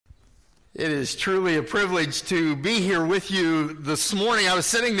It is truly a privilege to be here with you this morning. I was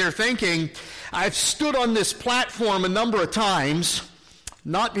sitting there thinking, I've stood on this platform a number of times,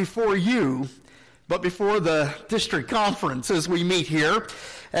 not before you, but before the district conference as we meet here.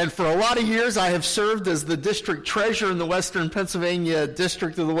 And for a lot of years, I have served as the district treasurer in the Western Pennsylvania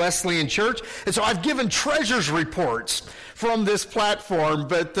District of the Wesleyan Church. And so I've given treasurer's reports from this platform,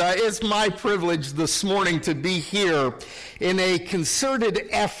 but it's my privilege this morning to be here in a concerted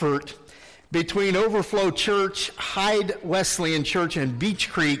effort between Overflow Church, Hyde Wesleyan Church, and Beech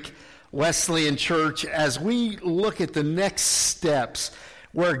Creek Wesleyan Church as we look at the next steps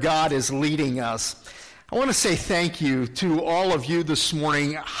where God is leading us. I want to say thank you to all of you this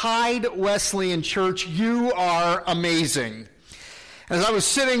morning. Hyde Wesleyan Church, you are amazing. As I was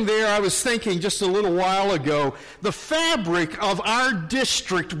sitting there, I was thinking just a little while ago, the fabric of our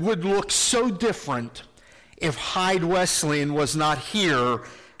district would look so different if Hyde Wesleyan was not here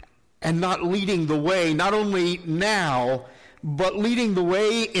and not leading the way, not only now, but leading the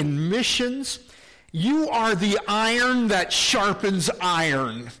way in missions. You are the iron that sharpens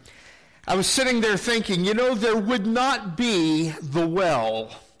iron. I was sitting there thinking, there would not be the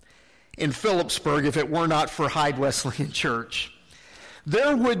well in Phillipsburg if it were not for Hyde Wesleyan Church.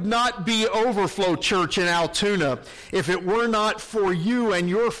 There would not be Overflow Church in Altoona if it were not for you and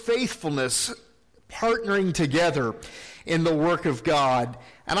your faithfulness partnering together in the work of God.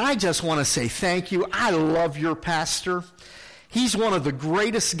 And I just want to say thank you. I love your pastor. He's one of the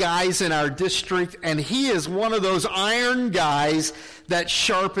greatest guys in our district, and he is one of those iron guys that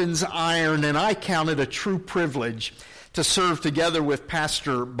sharpens iron, and I count it a true privilege to serve together with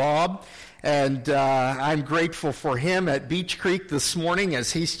Pastor Bob, and I'm grateful for him at Beech Creek this morning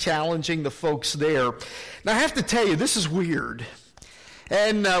as he's challenging the folks there. Now, I have to tell you, this is weird.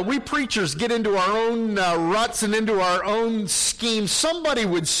 And we preachers get into our own ruts and into our own schemes. Somebody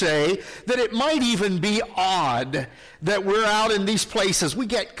would say that it might even be odd that we're out in these places. We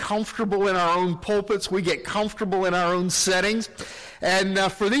get comfortable in our own pulpits. We get comfortable in our own settings. And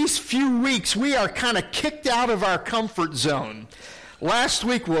for these few weeks, we are kind of kicked out of our comfort zone. Last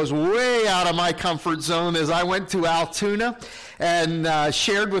week was way out of my comfort zone as I went to Altoona and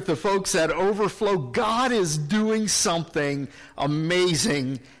shared with the folks at Overflow. God is doing something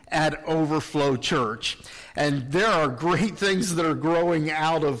amazing at Overflow Church. And there are great things that are growing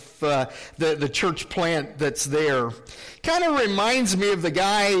out of the church plant that's there. Kind of reminds me of the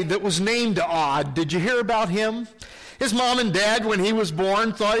guy that was named Odd. Did you hear about him? His mom and dad, when he was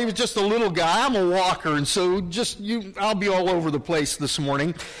born, thought he was just a little guy. I'm a walker, and so I'll be all over the place this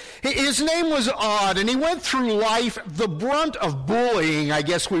morning. His name was Odd, and he went through life the brunt of bullying, I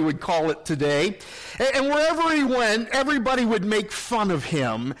guess we would call it today. And wherever he went, everybody would make fun of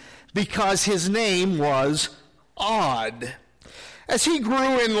him because his name was Odd. As he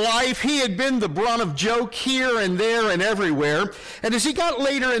grew in life, he had been the brunt of joke here and there and everywhere. And as he got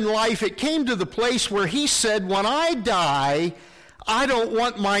later in life, it came to the place where he said, when I die, I don't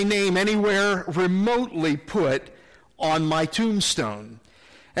want my name anywhere remotely put on my tombstone.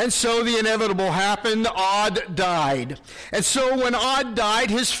 And so the inevitable happened. Odd died. And so when Odd died,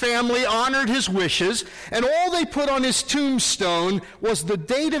 his family honored his wishes, and all they put on his tombstone was the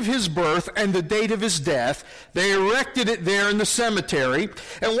date of his birth and the date of his death. They erected it there in the cemetery.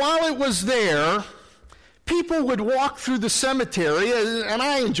 And while it was there, people would walk through the cemetery, and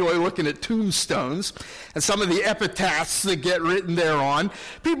I enjoy looking at tombstones and some of the epitaphs that get written thereon.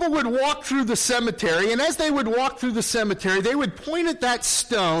 People would walk through the cemetery, and as they would walk through the cemetery, they would point at that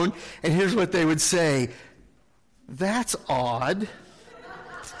stone, and here's what they would say: "That's odd."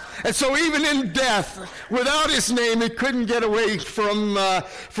 And so even in death, without his name, it couldn't get away from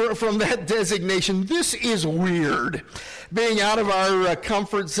that designation. This is weird, being out of our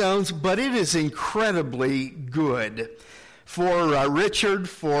comfort zones, but it is incredibly good for Richard,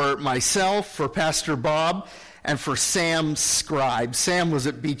 for myself, for Pastor Bob, and for Sam Scribe. Sam was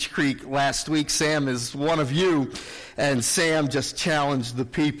at Beech Creek last week. Sam is one of you, and Sam just challenged the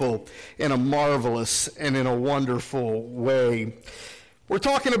people in a marvelous and in a wonderful way. We're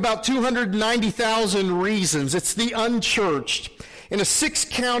talking about 290,000 reasons. It's the unchurched in a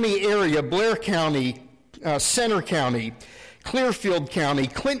 6-county area: Blair County, Center County, Clearfield County,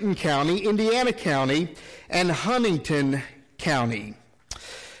 Clinton County, Indiana County, and Huntington County.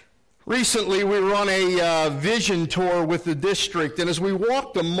 Recently, we were on a vision tour with the district, and as we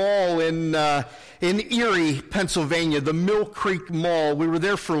walked the mall in Erie, Pennsylvania, the Mill Creek Mall, we were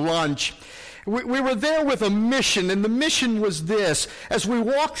there for lunch. We were there with a mission, and the mission was this: as we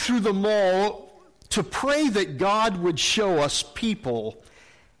walked through the mall, to pray that God would show us people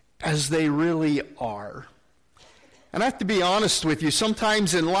as they really are. And I have to be honest with you,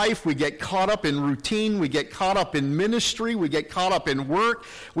 sometimes in life we get caught up in routine, we get caught up in ministry, we get caught up in work,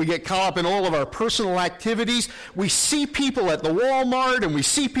 we get caught up in all of our personal activities. We see people at the Walmart, and we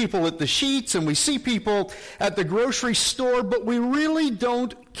see people at the Sheetz, and we see people at the grocery store, but we really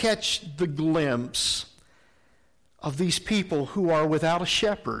don't catch the glimpse of these people who are without a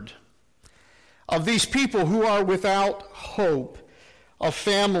shepherd, of these people who are without hope, of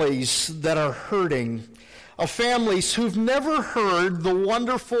families that are hurting, of families who've never heard the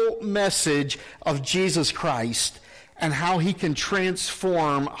wonderful message of Jesus Christ and how he can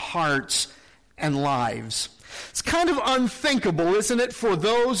transform hearts and lives. It's kind of unthinkable, isn't it, for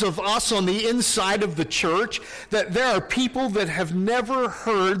those of us on the inside of the church, that there are people that have never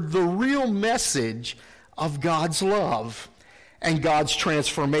heard the real message of God's love and God's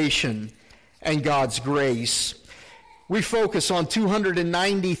transformation and God's grace. We focus on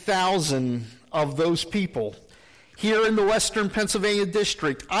 290,000 of those people here in the Western Pennsylvania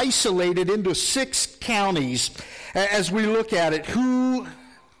district, isolated into 6 counties, as we look at it, who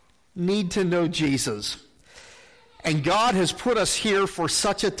need to know Jesus. And God has put us here for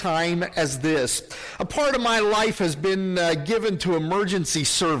such a time as this. A part of my life has been given to emergency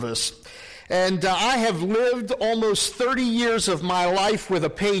service. And I have lived almost 30 years of my life with a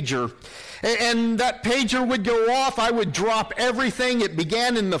pager. And that pager would go off. I would drop everything. It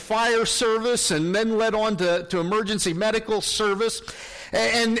began in the fire service and then led on to emergency medical service.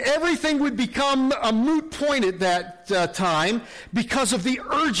 And everything would become a moot point at that time because of the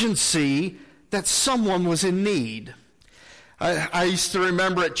urgency that someone was in need. I used to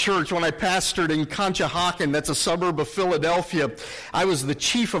remember at church when I pastored in Conshohocken, that's a suburb of Philadelphia. I was the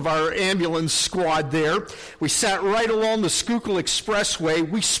chief of our ambulance squad there. We sat right along the Schuylkill Expressway.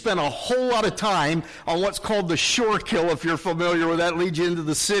 We spent a whole lot of time on what's called the Shorekill, if you're familiar with that, leads you into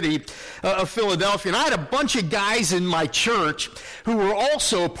the city of Philadelphia. And I had a bunch of guys in my church who were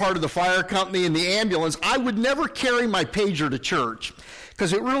also a part of the fire company and the ambulance. I would never carry my pager to church,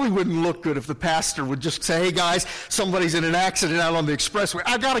 because it really wouldn't look good if the pastor would just say, hey guys, somebody's in an accident out on the expressway,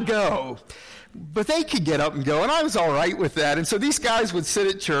 I gotta go. But they could get up and go, and I was all right with that. And so these guys would sit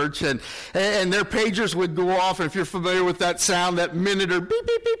at church, and their pagers would go off, and if you're familiar with that sound, that minute or beep,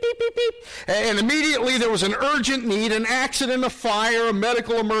 beep, beep, beep, beep, beep, and immediately there was an urgent need, an accident, a fire, a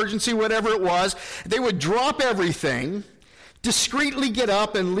medical emergency, whatever it was. They would drop everything, discreetly get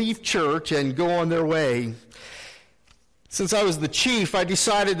up and leave church and go on their way. Since I was the chief, I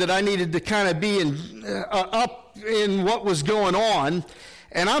decided that I needed to kind of be up in what was going on,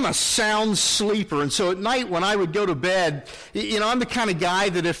 and I'm a sound sleeper. And so at night when I would go to bed, I'm the kind of guy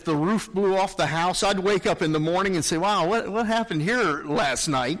that if the roof blew off the house, I'd wake up in the morning and say, wow, what happened here last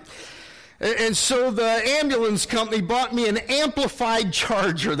night? And so the ambulance company bought me an amplified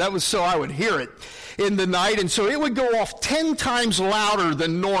charger. That was so I would hear it in the night. And so it would go off 10 times louder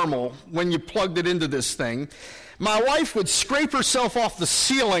than normal when you plugged it into this thing. My wife would scrape herself off the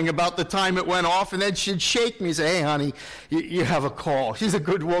ceiling about the time it went off, and then she'd shake me and say, hey, honey, you have a call. She's a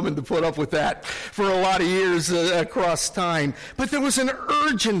good woman to put up with that for a lot of years across time. But there was an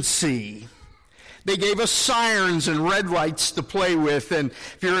urgency. They gave us sirens and red lights to play with, and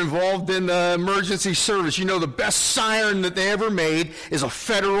if you're involved in emergency service, you know the best siren that they ever made is a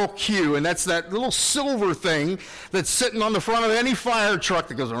Federal Q, and that's that little silver thing that's sitting on the front of any fire truck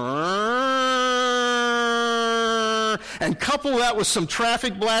that goes, and couple that with some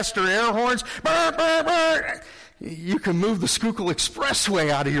traffic blaster air horns, you can move the Schuylkill Expressway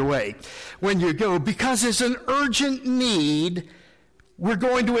out of your way when you go, because there's an urgent need. We're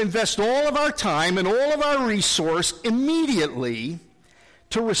going to invest all of our time and all of our resource immediately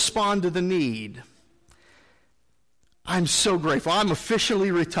to respond to the need. I'm so grateful. I'm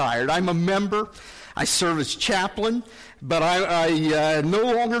officially retired. I'm a member. I serve as chaplain, but I no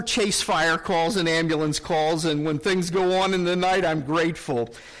longer chase fire calls and ambulance calls, and when things go on in the night, I'm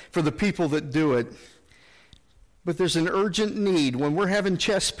grateful for the people that do it. But there's an urgent need. When we're having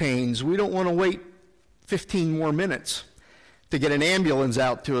chest pains, we don't want to wait 15 more minutes to get an ambulance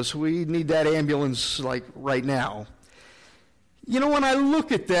out to us. We need that ambulance like right now. When I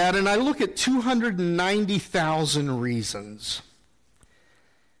look at that, and I look at 290,000 reasons,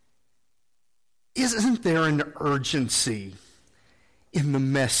 isn't there an urgency in the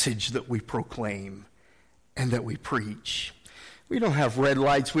message that we proclaim and that we preach? We don't have red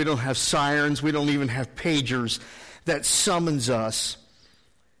lights, we don't have sirens, we don't even have pagers that summons us,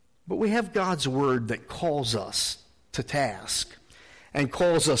 but we have God's word that calls us to task and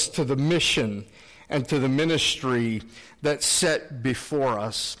calls us to the mission and to the ministry that's set before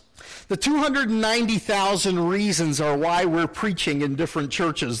us. The 290,000 reasons are why we're preaching in different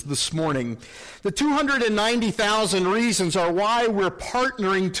churches this morning. The 290,000 reasons are why we're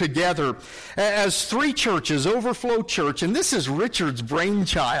partnering together as three churches, Overflow Church, and this is Richard's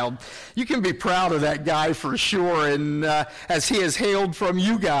brainchild. You can be proud of that guy for sure, and as he has hailed from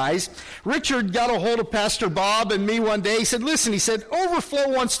you guys. Richard got a hold of Pastor Bob and me one day. He said, listen, Overflow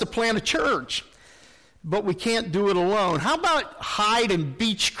wants to plant a church, but we can't do it alone. How about Hyde and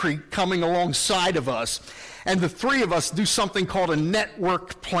Beech Creek coming alongside of us, and the three of us do something called a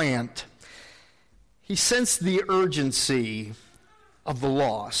network plant? He sensed the urgency of the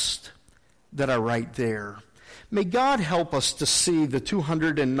lost that are right there. May God help us to see the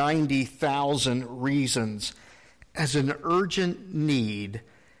 290,000 reasons as an urgent need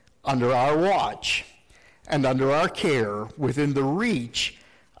under our watch and under our care within the reach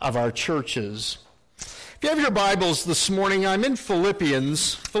of our churches. If you have your Bibles this morning, I'm in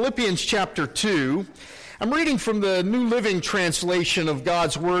Philippians chapter 2. I'm reading from the New Living Translation of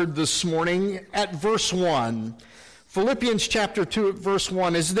God's Word this morning at verse 1. Philippians chapter 2 at verse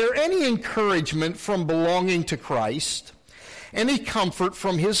 1. Is there any encouragement from belonging to Christ? Any comfort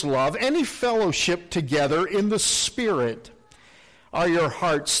from his love? Any fellowship together in the Spirit? Are your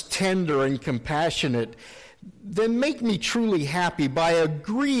hearts tender and compassionate? Then make me truly happy by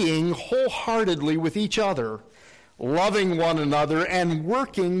agreeing wholeheartedly with each other, loving one another, and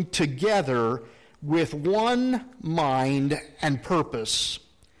working together with one mind and purpose.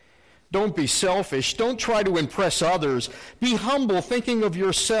 Don't be selfish. Don't try to impress others. Be humble, thinking of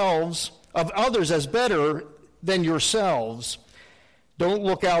others as better than yourselves. Don't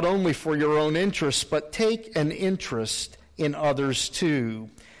look out only for your own interests, but take an interest in others too.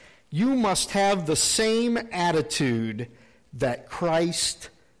 You must have the same attitude that Christ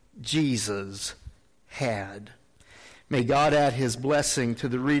Jesus had. May God add his blessing to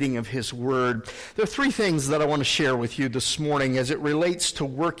the reading of his word. There are three things that I want to share with you this morning as it relates to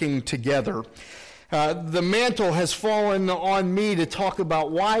working together. The mantle has fallen on me to talk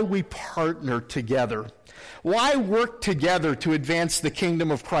about why we partner together. Why work together to advance the kingdom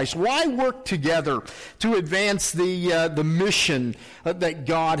of Christ? Why work together to advance the mission that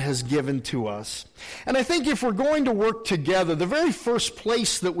God has given to us? And I think if we're going to work together, the very first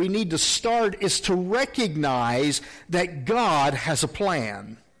place that we need to start is to recognize that God has a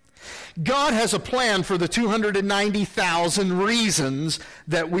plan. God has a plan for the 290,000 reasons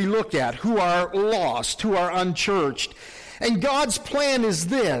that we look at, who are lost, who are unchurched. And God's plan is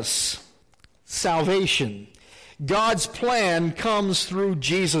this: salvation. God's plan comes through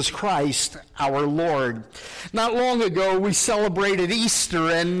Jesus Christ, our Lord. Not long ago, we celebrated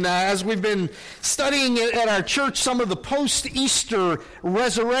Easter, and as we've been studying at our church some of the post-Easter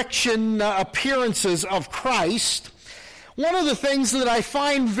resurrection appearances of Christ, one of the things that I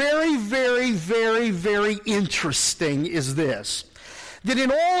find very, very, very, very interesting is this: that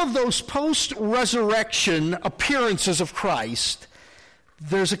in all of those post-resurrection appearances of Christ,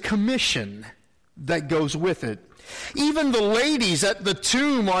 there's a commission that goes with it. Even the ladies at the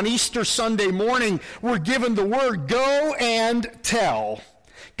tomb on Easter Sunday morning were given the word, go and tell.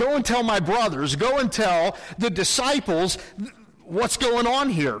 Go and tell my brothers, go and tell the disciples what's going on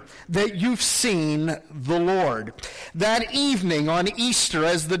here, that you've seen the Lord. That evening on Easter,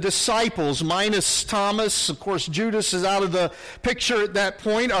 as the disciples, minus Thomas, of course Judas is out of the picture at that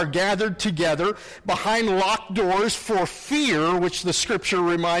point, are gathered together behind locked doors for fear, which the scripture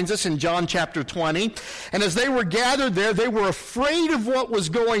reminds us in John chapter 20. And as they were gathered there, they were afraid of what was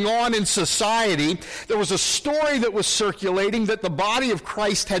going on in society. There was a story that was circulating that the body of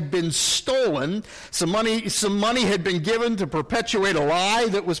Christ had been stolen. Some money had been given to perpetuate a lie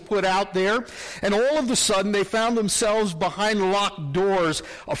that was put out there, and all of a sudden they found themselves behind locked doors,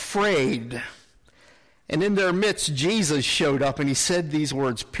 afraid. And in their midst, Jesus showed up and he said these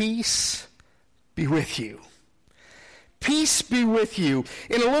words, "Peace be with you." Peace be with you.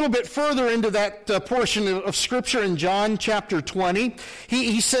 And a little bit further into that portion of Scripture in John chapter 20,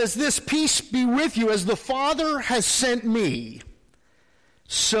 he says this, "Peace be with you, as the Father has sent me,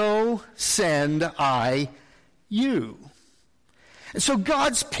 so send I you." And so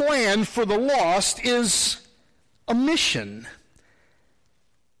God's plan for the lost is a mission,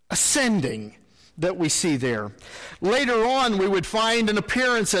 ascending, that we see there. Later on, we would find an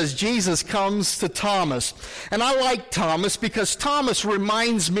appearance as Jesus comes to Thomas. And I like Thomas because Thomas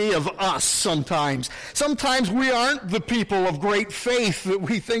reminds me of us sometimes. Sometimes we aren't the people of great faith that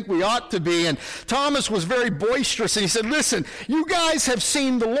we think we ought to be. And Thomas was very boisterous, and he said, listen, you guys have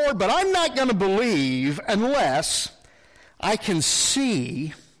seen the Lord, but I'm not going to believe unless I can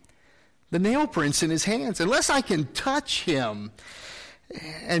see the nail prints in his hands, unless I can touch him.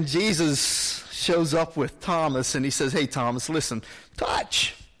 And Jesus shows up with Thomas, and he says, hey, Thomas, listen,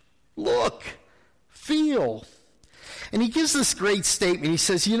 touch, look, feel. And he gives this great statement. He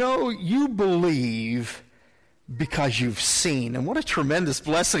says, you believe because you've seen. And what a tremendous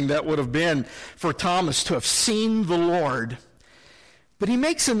blessing that would have been for Thomas to have seen the Lord. But he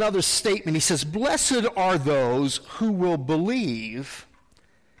makes another statement. He says, blessed are those who will believe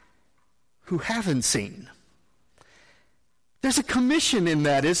who haven't seen. There's a commission in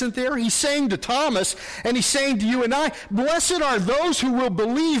that, isn't there? He's saying to Thomas, and he's saying to you and I, blessed are those who will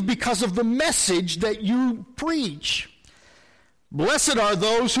believe because of the message that you preach. Blessed are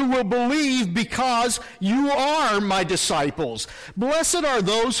those who will believe because you are my disciples. Blessed are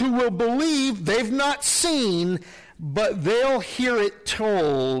those who will believe they've not seen, but they'll hear it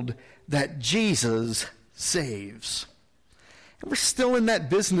told that Jesus saves. And we're still in that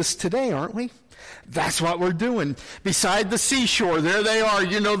business today, aren't we? That's what we're doing. Beside the seashore, there they are.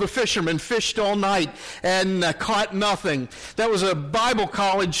 The fishermen fished all night and caught nothing. That was a Bible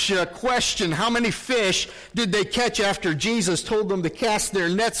college question. How many fish did they catch after Jesus told them to cast their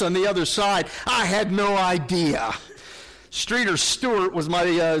nets on the other side? I had no idea. Streeter Stewart was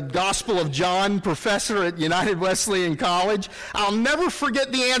my Gospel of John professor at United Wesleyan College. I'll never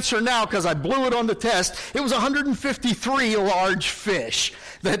forget the answer now because I blew it on the test. It was 153 large fish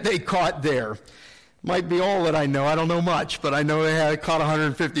that they caught there. Might be all that I know. I don't know much, but I know they had caught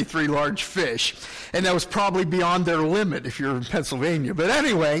 153 large fish. And that was probably beyond their limit if you're in Pennsylvania. But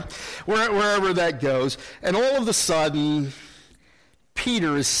anyway, wherever that goes. And all of a sudden,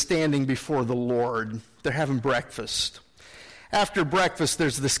 Peter is standing before the Lord. They're having breakfast. After breakfast,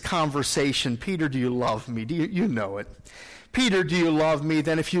 there's this conversation. Peter, do you love me? You know it. Peter, do you love me?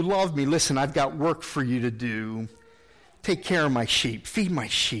 Then if you love me, listen, I've got work for you to do. Take care of my sheep. Feed my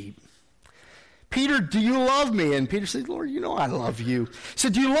sheep. Peter, do you love me? And Peter said, Lord, I love you. He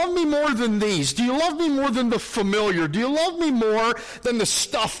said, do you love me more than these? Do you love me more than the familiar? Do you love me more than the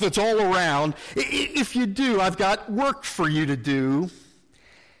stuff that's all around? If you do, I've got work for you to do.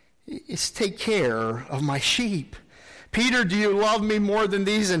 It's take care of my sheep. Peter, do you love me more than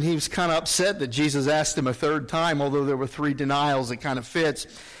these? And he was kind of upset that Jesus asked him a third time, although there were 3 denials. It kind of fits.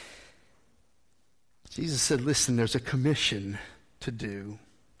 Jesus said, listen, there's a commission to do.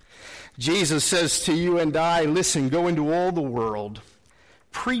 Jesus says to you and I, listen, go into all the world,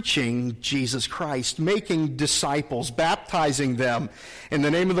 preaching Jesus Christ, making disciples, baptizing them in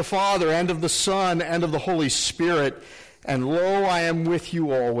the name of the Father and of the Son and of the Holy Spirit. And lo, I am with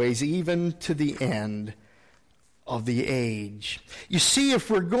you always, even to the end of the age. You see, if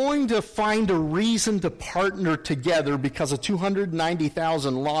we're going to find a reason to partner together because of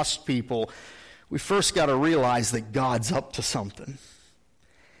 290,000 lost people, we first got to realize that God's up to something.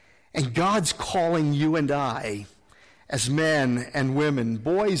 And God's calling you and I, as men and women,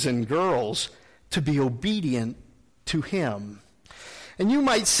 boys and girls, to be obedient to Him. And you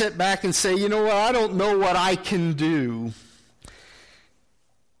might sit back and say, I don't know what I can do.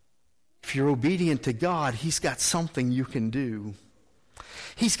 If you're obedient to God, He's got something you can do.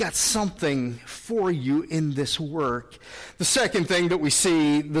 He's got something for you in this work. The second thing that we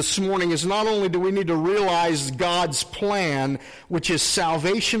see this morning is not only do we need to realize God's plan, which is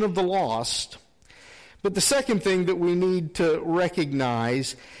salvation of the lost, but the second thing that we need to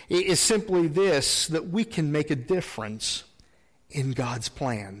recognize is simply this, that we can make a difference in God's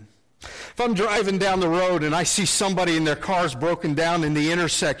plan. If I'm driving down the road and I see somebody in their car's broken down in the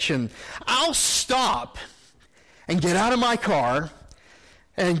intersection, I'll stop and get out of my car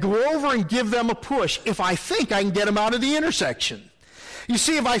and go over and give them a push if I think I can get them out of the intersection. You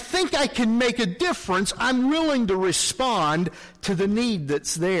see, if I think I can make a difference, I'm willing to respond to the need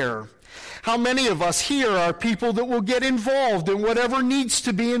that's there. How many of us here are people that will get involved in whatever needs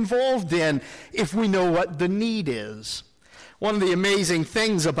to be involved in if we know what the need is? One of the amazing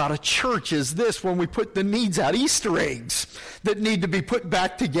things about a church is this, when we put the needs out, Easter eggs that need to be put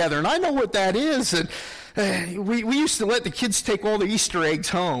back together. And I know what that is. And we used to let the kids take all the Easter eggs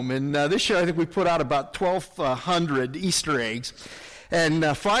home. And this year I think we put out about 1,200 Easter eggs.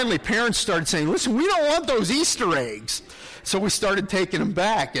 And finally parents started saying, listen, we don't want those Easter eggs. So we started taking them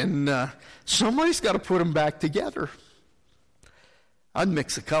back. And somebody's got to put them back together. I'd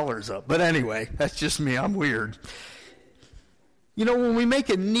mix the colors up. But anyway, that's just me. I'm weird. When we make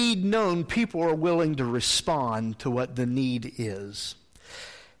a need known, people are willing to respond to what the need is.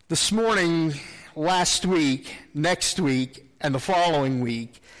 This morning, last week, next week, and the following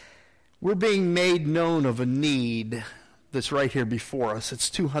week, we're being made known of a need that's right here before us. It's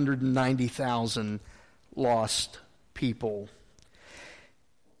 290,000 lost people.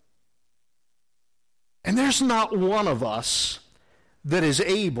 And there's not one of us that is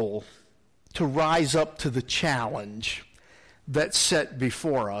able to rise up to the challenge that's set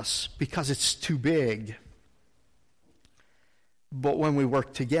before us because it's too big. But when we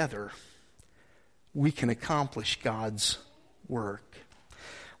work together, we can accomplish God's work.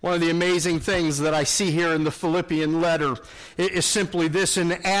 One of the amazing things that I see here in the Philippian letter is simply this: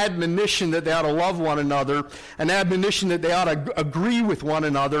 an admonition that they ought to love one another, an admonition that they ought to agree with one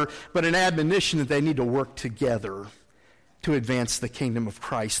another, but an admonition that they need to work together to advance the kingdom of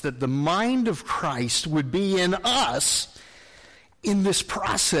Christ, that the mind of Christ would be in us in this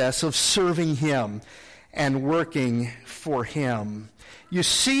process of serving Him and working for Him. You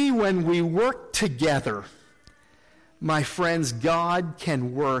see, when we work together, my friends, God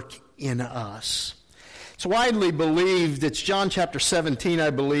can work in us. It's widely believed, it's John chapter 17,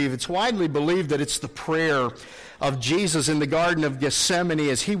 I believe, it's widely believed that it's the prayer of Jesus in the Garden of Gethsemane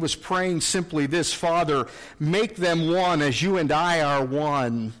as he was praying simply this: Father, make them one as you and I are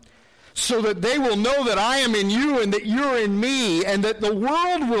one, so that they will know that I am in you and that you're in me, and that the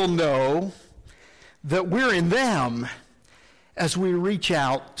world will know that we're in them as we reach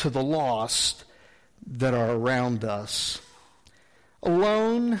out to the lost that are around us.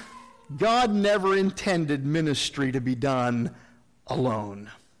 Alone, God never intended ministry to be done alone.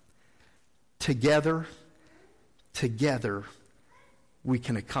 Together, we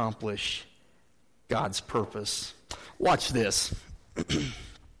can accomplish God's purpose. Watch this.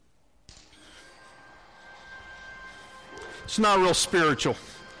 It's not real spiritual.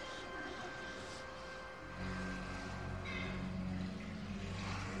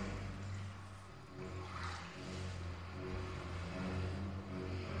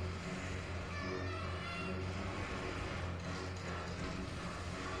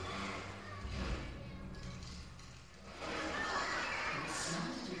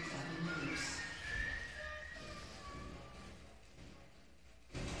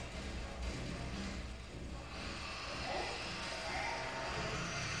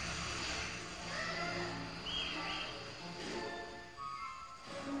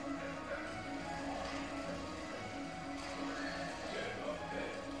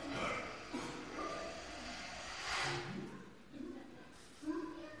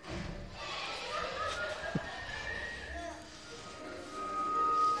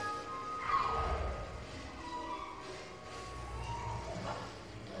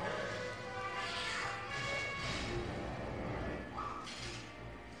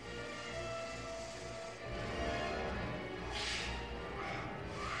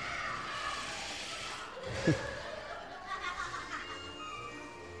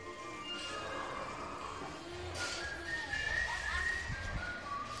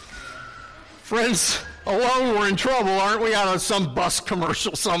 Friends, alone we're in trouble, aren't we? Out of some bus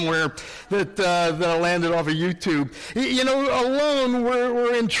commercial somewhere that landed off of YouTube. You know, alone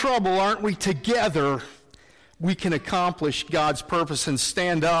we're in trouble, aren't we? Together we can accomplish God's purpose and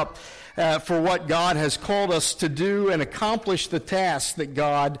stand up for what God has called us to do and accomplish the task that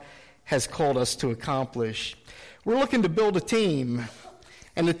God has called us to accomplish. We're looking to build a team,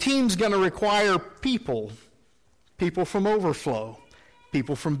 and the team's going to require people from Overflow,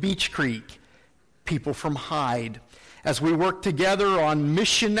 people from Beech Creek, people from Hyde, as we work together on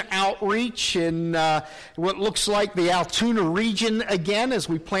mission outreach in what looks like the Altoona region again, as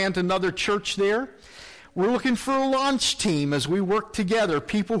we plant another church there. We're looking for a launch team as we work together,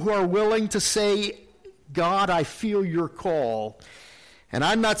 people who are willing to say, God, I feel your call. And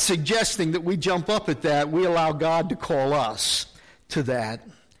I'm not suggesting that we jump up at that. We allow God to call us to that.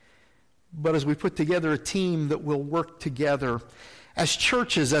 But as we put together a team that will work together as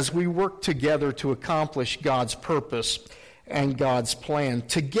churches, as we work together to accomplish God's purpose and God's plan.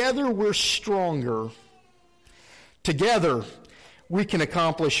 Together we're stronger. Together we can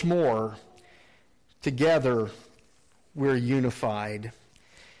accomplish more. Together we're unified.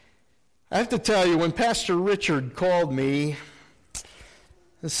 I have to tell you, when Pastor Richard called me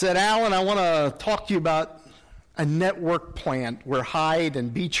and said, Alan, I want to talk to you about a network plant where Hyde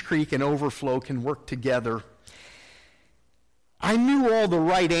and Beech Creek and Overflow can work together, I knew all the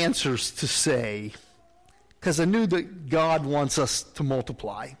right answers to say because I knew that God wants us to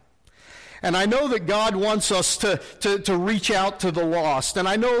multiply. And I know that God wants us to reach out to the lost. And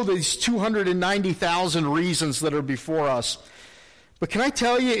I know these 290,000 reasons that are before us. But can I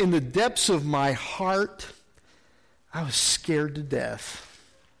tell you, in the depths of my heart, I was scared to death.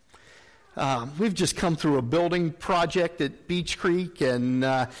 We've just come through a building project at Beech Creek, and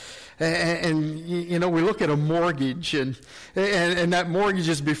you know, we look at a mortgage, and that mortgage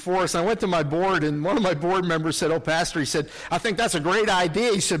is before us. I went to my board, and one of my board members said, "Oh, Pastor," he said, "I think that's a great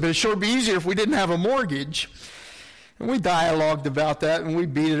idea." He said, "But it'd sure be easier if we didn't have a mortgage." And we dialogued about that, and we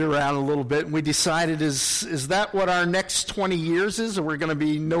beat it around a little bit, and we decided, is that what our next 20 years is? Are we going to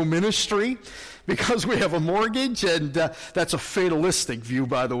be no ministry because we have a mortgage? And that's a fatalistic view,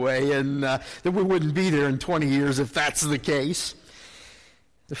 by the way, and that we wouldn't be there in 20 years if that's the case.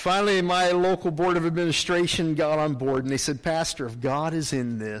 And finally, my local board of administration got on board, and they said, Pastor, if God is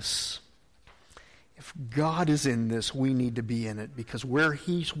in this, we need to be in it, because where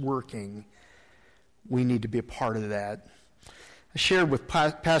he's working, we need to be a part of that. I shared with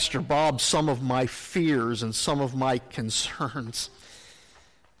Pastor Bob some of my fears and some of my concerns.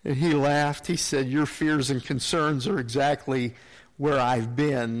 And he laughed. He said, your fears and concerns are exactly where I've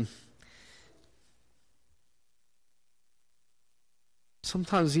been.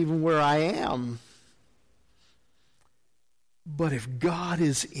 Sometimes even where I am. But if God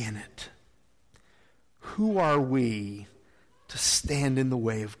is in it, who are we to stand in the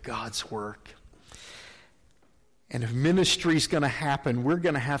way of God's work? And if ministry is going to happen, we're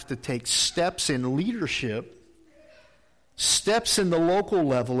going to have to take steps in leadership, steps in the local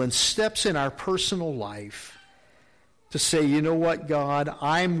level, and steps in our personal life to say, you know what, God,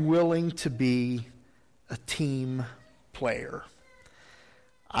 I'm willing to be a team player.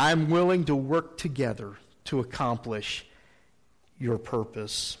 I'm willing to work together to accomplish your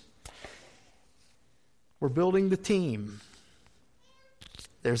purpose. We're building the team.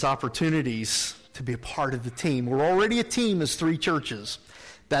 There's opportunities to be a part of the team. We're already a team as 3 churches.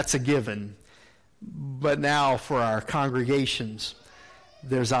 That's a given. But now for our congregations,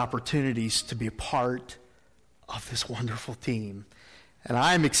 there's opportunities to be a part of this wonderful team. And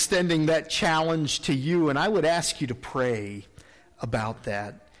I'm extending that challenge to you, and I would ask you to pray about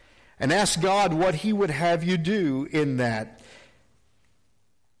that and ask God what he would have you do in that.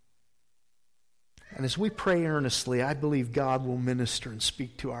 And as we pray earnestly, I believe God will minister and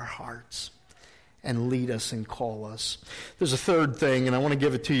speak to our hearts and lead us and call us. There's a third thing, and I want to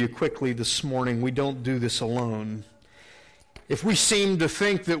give it to you quickly this morning. We don't do this alone. If we seem to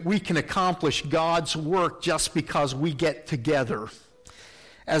think that we can accomplish God's work just because we get together,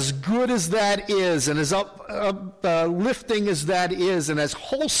 as good as that is, and as uplifting as that is, and as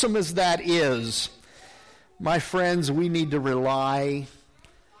wholesome as that is, my friends, we need to rely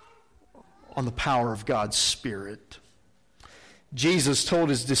on the power of God's Spirit. Jesus told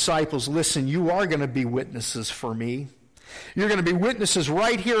his disciples, listen, you are going to be witnesses for me. You're going to be witnesses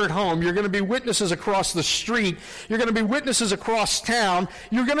right here at home. You're going to be witnesses across the street. You're going to be witnesses across town.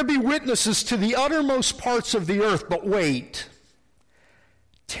 You're going to be witnesses to the uttermost parts of the earth. But wait,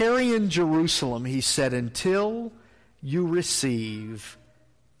 tarry in Jerusalem, he said, until you receive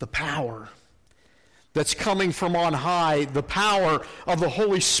the power that's coming from on high, the power of the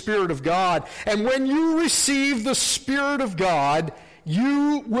Holy Spirit of God. And when you receive the Spirit of God,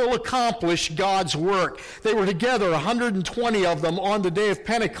 you will accomplish God's work. They were together, 120 of them, on the day of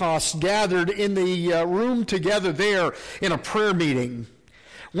Pentecost, gathered in the room together there in a prayer meeting.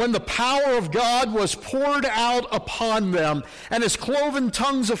 When the power of God was poured out upon them, and as cloven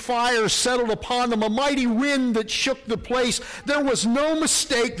tongues of fire settled upon them, a mighty wind that shook the place, there was no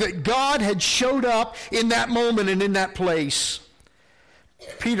mistake that God had showed up in that moment and in that place.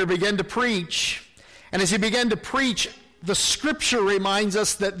 Peter began to preach, and as he began to preach, the Scripture reminds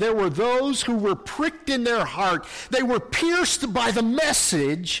us that there were those who were pricked in their heart. They were pierced by the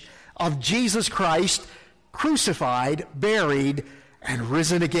message of Jesus Christ, crucified, buried, and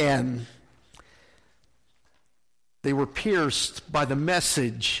risen again. They were pierced by the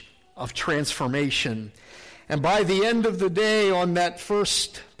message of transformation. And by the end of the day on that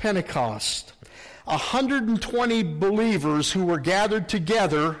first Pentecost, 120 believers who were gathered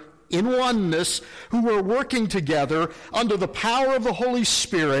together in oneness, who were working together under the power of the Holy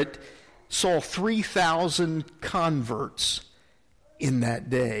Spirit, saw 3,000 converts in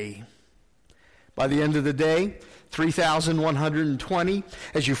that day. By the end of the day, 3,120.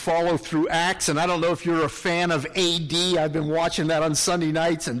 As you follow through Acts, and I don't know if you're a fan of AD. I've been watching that on Sunday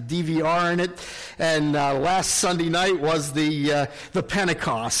nights and DVRing it. And last Sunday night was the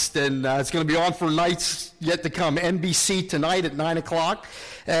Pentecost, and it's going to be on for nights yet to come. NBC tonight at 9 o'clock,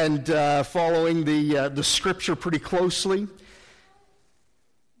 and following the Scripture pretty closely.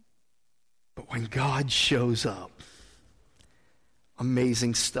 But when God shows up,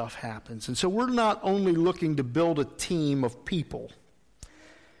 amazing stuff happens. And so we're not only looking to build a team of people,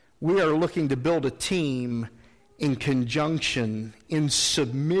 we are looking to build a team in conjunction, in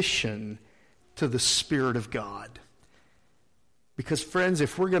submission to the Spirit of God. Because friends,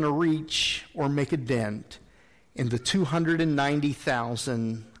 if we're going to reach or make a dent in the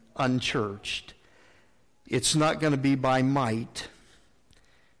 290,000 unchurched, it's not going to be by might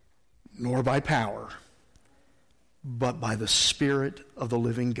nor by power, but by the Spirit of the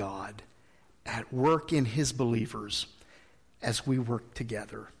living God at work in his believers as we work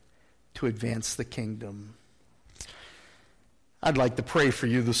together to advance the kingdom. I'd like to pray for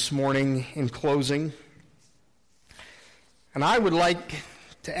you this morning in closing. And I would like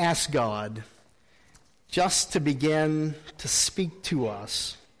to ask God just to begin to speak to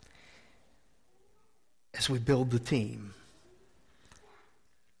us as we build the team.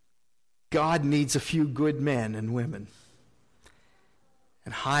 God needs a few good men and women.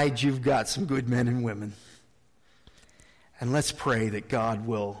 And Hyde, you've got some good men and women. And let's pray that God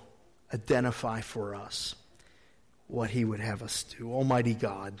will identify for us what he would have us do. Almighty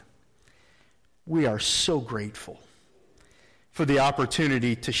God, we are so grateful for the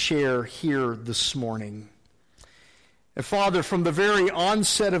opportunity to share here this morning. And Father, from the very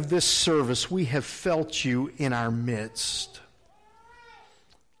onset of this service, we have felt you in our midst.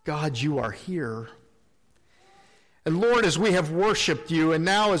 God, you are here. And Lord, as we have worshiped you, and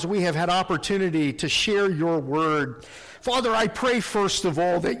now as we have had opportunity to share your word, Father, I pray first of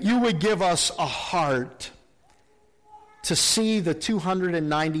all that you would give us a heart to see the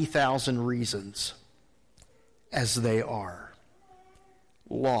 290,000 reasons as they are,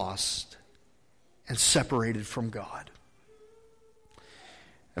 lost and separated from God.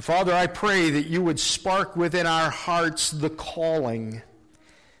 And Father, I pray that you would spark within our hearts the calling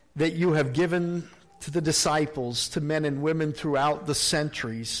that you have given to the disciples, to men and women throughout the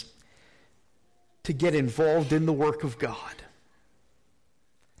centuries, to get involved in the work of God.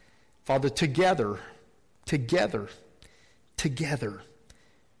 Father, together,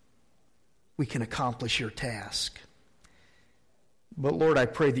 we can accomplish your task. But Lord, I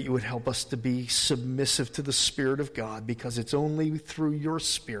pray that you would help us to be submissive to the Spirit of God, because it's only through your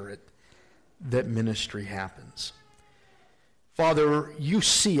Spirit that ministry happens. Father, you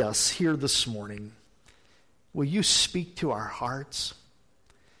see us here this morning. Will you speak to our hearts?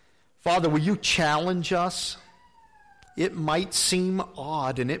 Father, will you challenge us? It might seem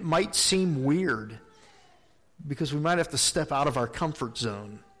odd and it might seem weird, because we might have to step out of our comfort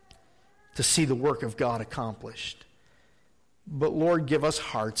zone to see the work of God accomplished. But Lord, give us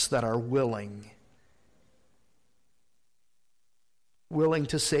hearts that are willing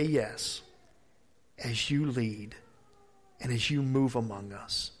to say yes as you lead and as you move among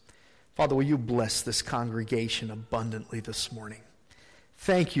us. Father, will you bless this congregation abundantly this morning?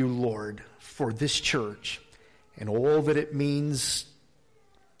 Thank you, Lord, for this church and all that it means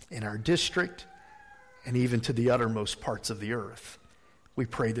in our district and even to the uttermost parts of the earth. We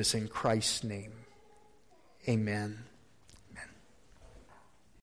pray this in Christ's name. Amen.